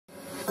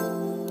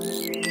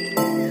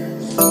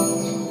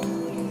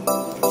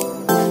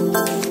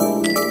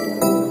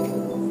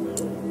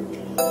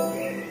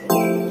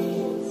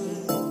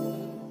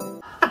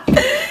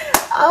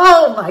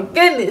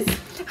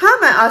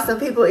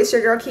awesome people? It's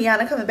your girl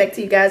Kiana coming back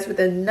to you guys with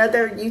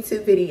another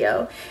YouTube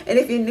video. And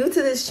if you're new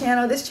to this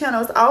channel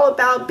is all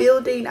about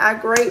building our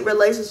great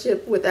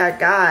relationship with our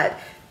God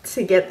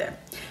together.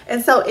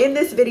 And so in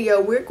this video,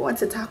 we're going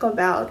to talk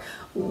about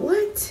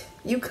what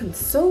you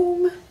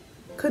consume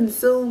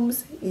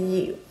consumes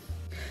you.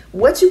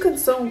 What you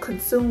consume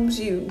consumes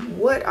you.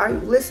 What are you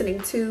listening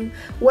to?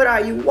 What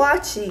are you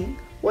watching?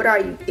 What are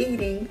you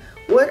eating?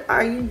 What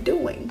are you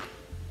doing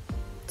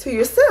to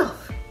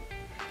yourself?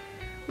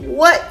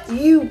 What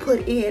you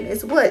put in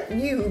is what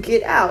you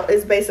get out,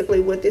 is basically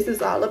what this is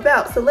all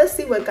about. So let's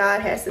see what God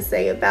has to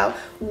say about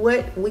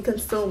what we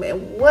consume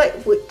and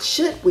what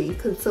should we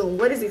consume.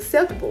 What is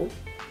acceptable?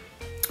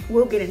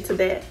 We'll get into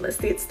that. Let's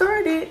get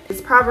started.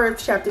 It's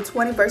Proverbs chapter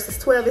 20 verses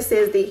 12. It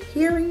says, the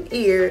hearing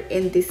ear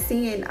and the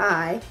seeing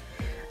eye,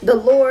 the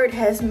Lord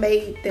has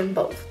made them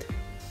both.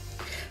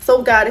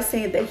 So God is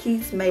saying that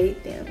he's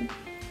made them.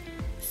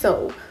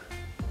 So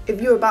if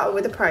you're bought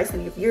with a price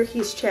and if you're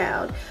his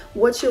child,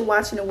 what you're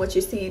watching and what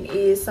you're seeing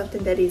is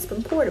something that is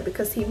important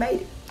because he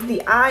made it.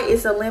 The eye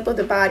is a lamp of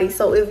the body.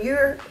 So if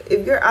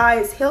your eye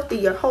is healthy,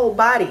 your whole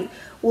body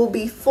will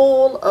be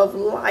full of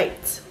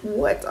light.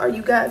 What are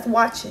you guys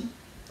watching?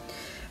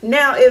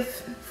 Now,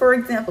 if, for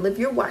example, if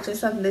you're watching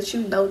something that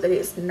you know that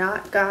is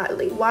not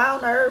godly, why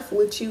on earth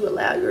would you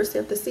allow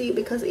yourself to see it?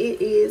 Because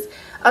it is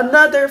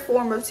another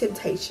form of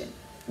temptation,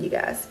 you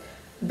guys.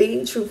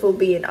 Being truthful,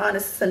 being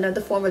honest is another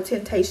form of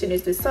temptation.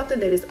 Is there something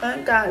that is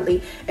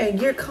ungodly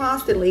and you're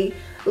constantly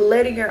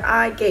letting your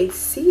eye gate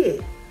see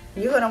it?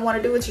 You're going to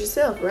want to do it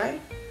yourself, right?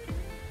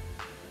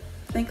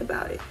 Think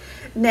about it.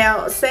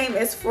 Now, same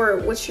as for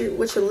what you're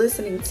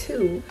listening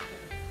to.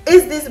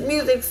 Is this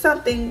music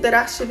something that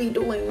I should be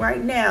doing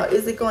right now?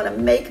 Is it going to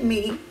make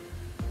me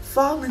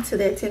fall into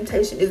that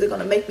temptation? Is it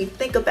going to make me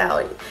think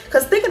about it?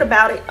 Because thinking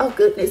about it, oh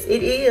goodness,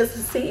 it is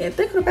a sin.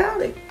 Thinking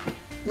about it,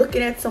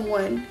 looking at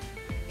someone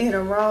in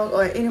a wrong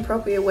or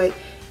inappropriate way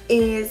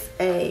is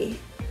a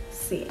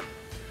sin.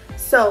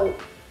 So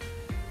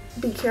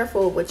be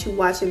careful of what you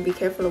watch and be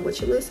careful of what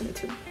you're listening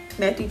to.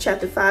 Matthew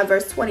chapter 5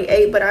 verse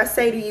 28, but I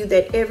say to you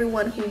that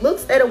everyone who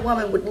looks at a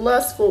woman with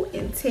lustful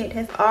intent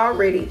has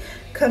already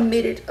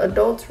committed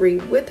adultery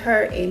with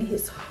her in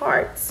his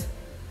heart.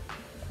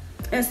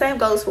 And same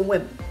goes for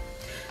women.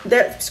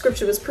 That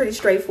scripture was pretty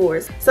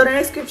straightforward. So the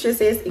next scripture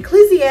says,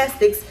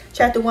 Ecclesiastes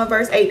chapter 1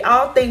 verse 8,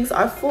 all things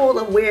are full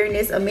of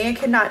weariness, a man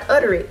cannot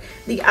utter it.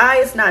 The eye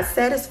is not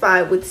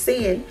satisfied with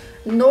seeing,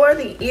 nor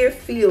the ear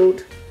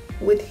filled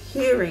with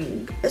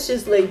hearing. It's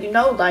just like, you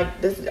know,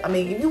 like this. I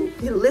mean, if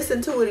you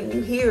listen to it and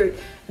you hear it,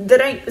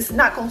 it's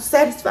not gonna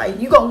satisfy you.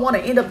 You're gonna want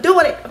to end up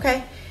doing it.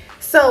 Okay,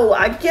 so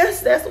I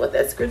guess that's what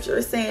that scripture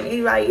is saying.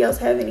 Anybody else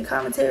have any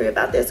commentary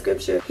about that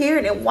scripture?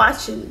 Hearing and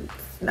watching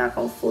is not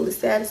gonna fully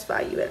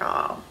satisfy you at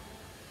all.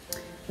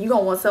 You're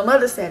gonna want some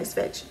other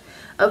satisfaction.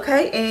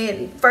 Okay,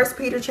 and 1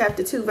 Peter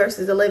chapter 2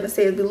 verses 11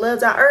 says,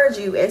 beloved, I urge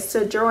you as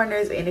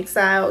sojourners and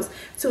exiles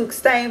to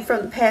abstain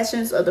from the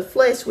passions of the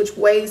flesh which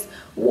wage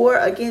war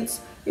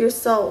against your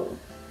soul.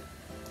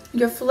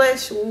 Your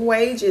flesh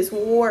wages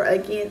war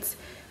against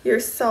your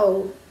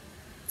soul.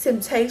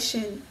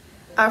 Temptation,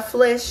 our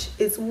flesh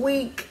is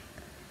weak.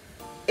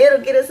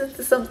 It'll get us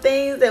into some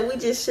things that we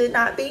just should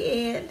not be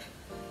in.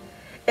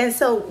 And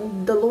so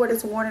the Lord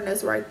is warning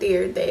us right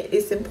there that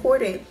it's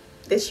important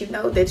that you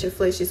know that your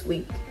flesh is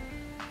weak.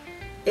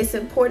 It's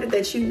important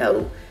that you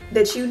know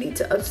that you need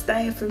to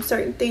abstain from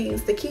certain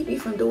things to keep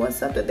you from doing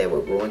something that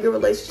will ruin your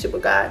relationship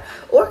with God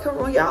or can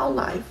ruin your own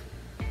life.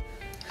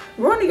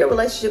 Ruining your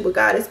relationship with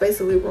God is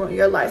basically ruining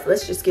your life.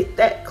 Let's just get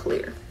that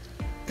clear.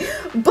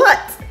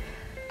 But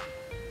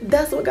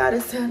that's what God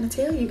is trying to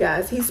tell you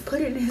guys. He's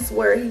put it in his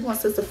word. He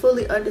wants us to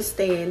fully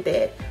understand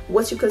that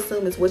what you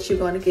consume is what you're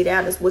going to get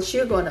out, is what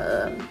you're going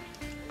to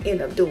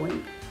end up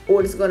doing,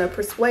 or it's going to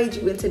persuade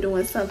you into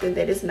doing something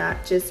that is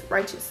not just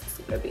righteous. It's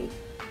going to be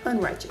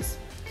unrighteous.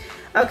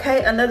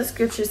 Okay, another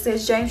scripture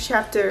says, James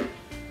chapter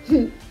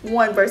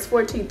 1 verse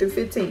 14 through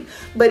 15,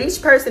 but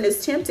each person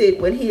is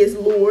tempted when he is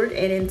lured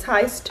and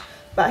enticed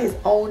by his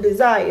own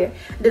desire.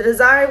 The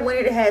desire, when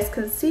it has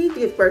conceived,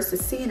 gives birth to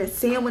sin, and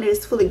sin, when it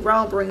is fully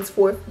grown, brings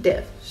forth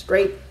death.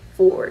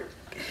 Straightforward.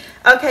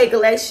 Okay,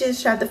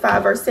 Galatians chapter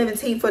 5 verse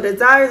 17, for the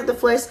desires of the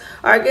flesh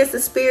are against the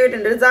spirit,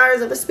 and the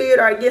desires of the spirit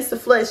are against the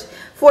flesh,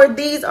 for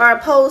these are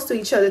opposed to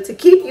each other to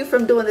keep you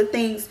from doing the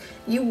things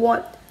you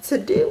want to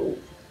do.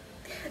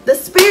 The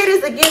spirit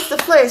is against the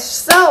flesh.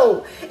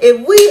 So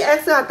if we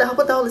ask God to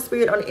put the Holy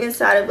Spirit on the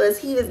inside of us,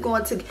 he is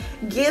going to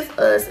give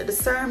us a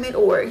discernment,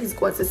 or he's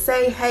going to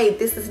say, hey,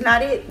 this is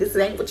not it. This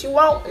ain't what you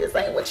want. This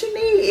ain't what you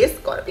need. It's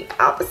going to be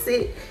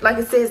opposite. Like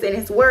it says in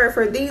his word,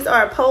 for these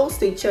are opposed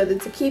to each other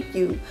to keep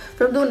you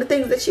from doing the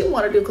things that you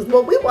want to do. Because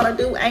what we want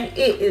to do ain't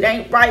it. It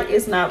ain't right.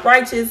 It's not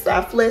righteous.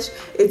 Our flesh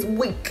is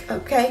weak.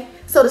 Okay.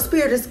 So the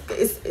spirit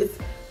is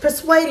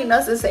persuading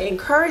us, is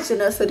encouraging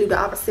us to do the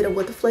opposite of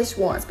what the flesh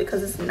wants,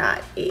 because it's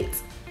not it.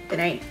 It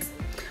ain't.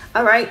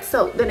 All right,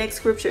 so the next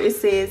scripture, it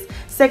says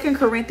 2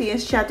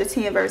 Corinthians chapter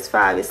 10 verse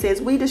 5. It says,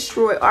 we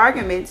destroy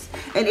arguments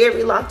and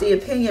every lofty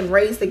opinion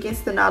raised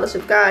against the knowledge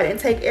of God, and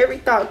take every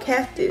thought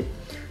captive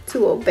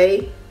to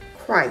obey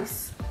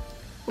Christ.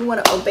 We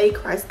want to obey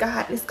Christ.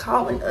 God is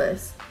calling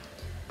us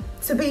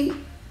to be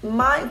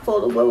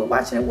mindful of what we're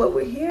watching and what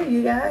we're hearing,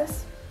 you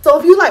guys. So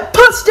if you like,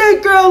 punch that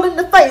girl in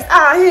the face,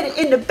 I hit it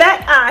in the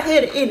back, I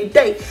hit it any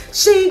day.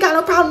 She ain't got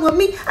no problem with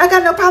me, I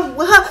got no problem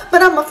with her,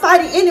 but I'ma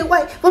fight it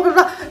anyway, blah, blah,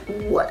 blah.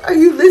 What are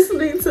you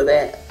listening to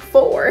that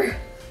for?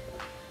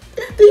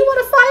 Do you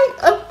want to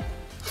fight?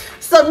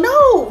 So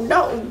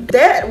no,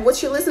 that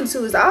what you listen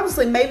to is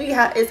obviously maybe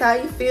how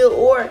you feel,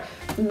 or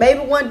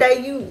maybe one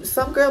day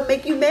some girl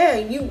make you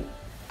mad,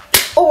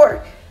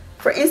 or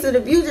for instance,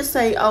 if you just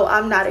say, oh,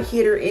 I'm not a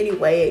hitter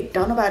anyway,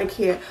 don't nobody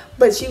care,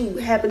 but you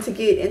happen to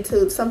get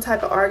into some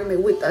type of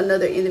argument with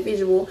another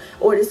individual,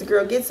 or this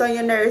girl gets on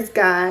your nerves,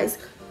 guys,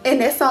 and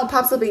that song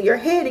pops up in your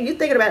head and you're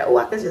thinking about, oh,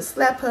 I could just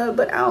slap her,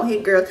 but I don't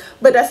hit girls.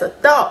 But that's a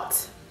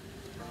thought,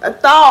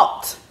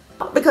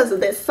 because of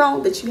that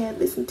song that you had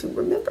listened to,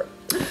 remember?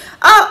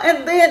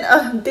 And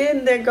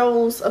then there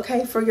goes,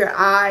 okay, for your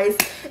eyes.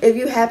 If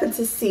you happen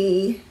to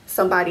see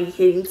somebody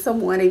hitting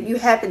someone, if you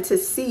happen to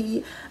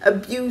see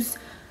abuse,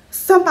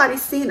 somebody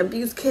seeing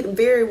abuse could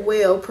very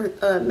well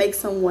make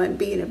someone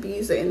be an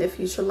abuser in their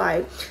future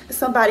life.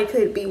 Somebody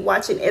could be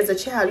watching as a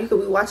child. You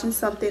could be watching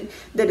something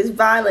that is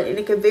violent, and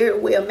it could very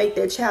well make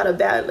that child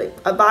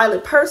a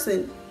violent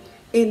person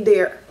in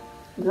their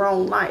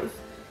grown life,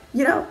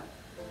 you know.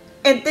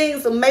 And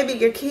things, maybe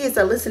your kids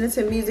are listening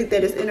to music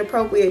that is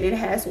inappropriate and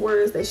has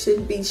words that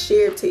shouldn't be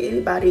shared to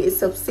anybody.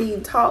 It's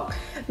obscene talk.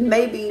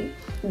 Maybe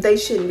they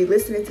shouldn't be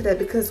listening to that,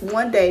 because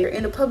one day you're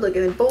in the public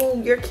and then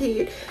boom, your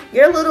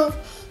little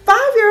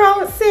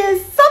 5-year-old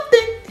says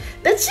something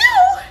that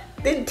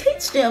you didn't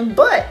teach them,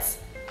 but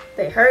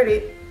they heard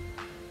it.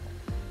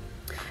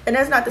 And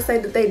that's not to say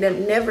that they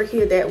never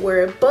hear that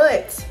word,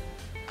 but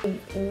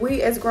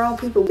we as grown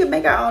people, we can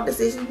make our own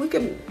decisions. We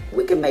can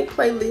make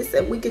playlists,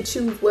 and we can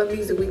choose what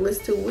music we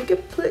listen to. We can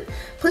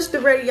push the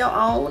radio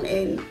on,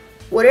 and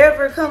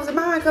whatever comes to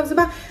mind comes to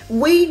mind.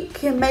 We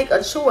can make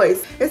a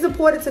choice. It's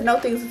important to know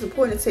things. It's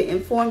important to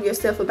inform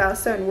yourself about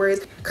certain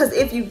words, because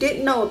if you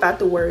didn't know about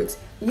the words,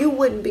 you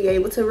wouldn't be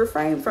able to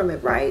refrain from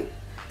it, right?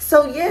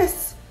 So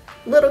yes,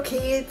 little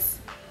kids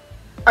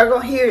are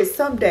gonna hear it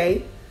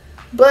someday,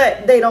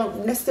 but they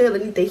don't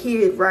necessarily need to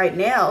hear it right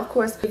now. Of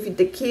course, if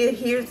the kid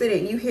hears it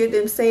and you hear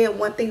them say it,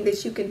 one thing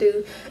that you can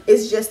do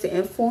is just to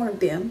inform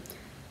them.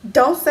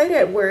 Don't say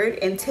that word,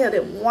 and tell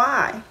them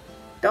why.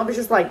 Don't be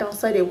just like, don't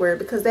say that word,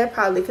 because that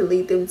probably could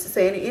lead them to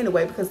saying it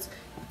anyway, because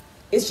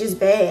it's just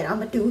bad. I'm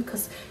gonna do it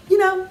because, you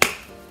know,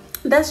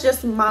 that's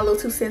just my little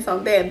 2 cents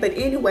on that. But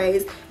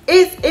anyways,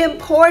 it's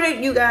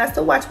important, you guys,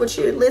 to watch what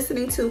you're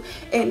listening to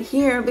and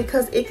hearing,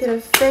 because it can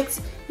affect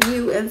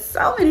you in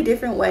so many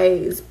different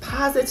ways.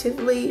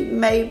 Positively,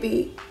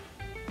 maybe,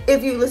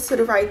 if you listen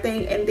to the right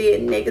thing, and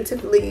then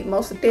negatively,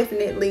 most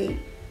definitely,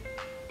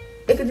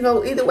 it can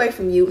go either way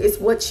from you. It's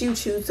what you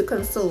choose to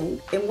consume,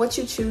 and what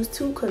you choose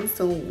to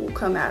consume will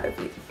come out of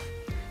you,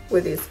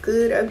 whether it's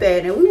good or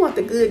bad. And we want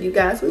the good, you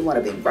guys. We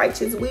want to be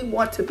righteous. We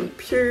want to be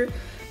pure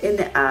in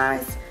the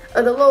eyes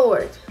of the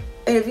Lord.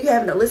 And if you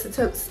happen to listen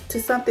to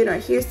something or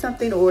hear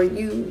something, or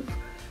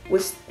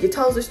your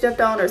toes are stepped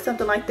on or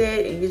something like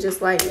that, and you're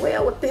just like,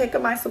 well, what the heck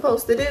am I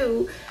supposed to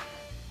do?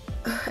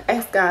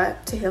 Ask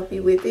God to help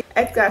you with it.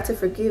 Ask God to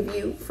forgive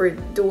you for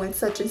doing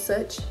such and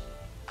such,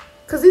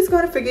 because he's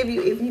going to forgive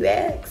you if you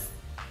ask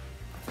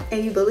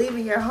and you believe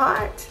in your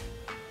heart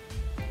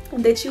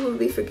that you will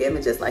be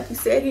forgiven, just like he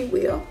said he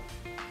will,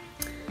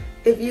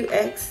 if you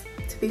ask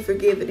to be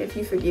forgiven, if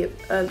you forgive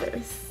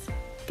others.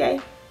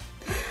 Okay?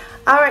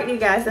 Alright, you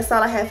guys, that's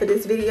all I have for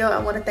this video. I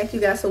want to thank you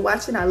guys for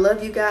watching. I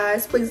love you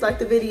guys. Please like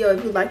the video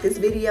if you like this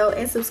video,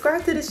 and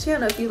subscribe to this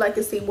channel if you like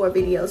to see more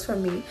videos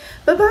from me.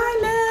 Bye bye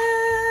now.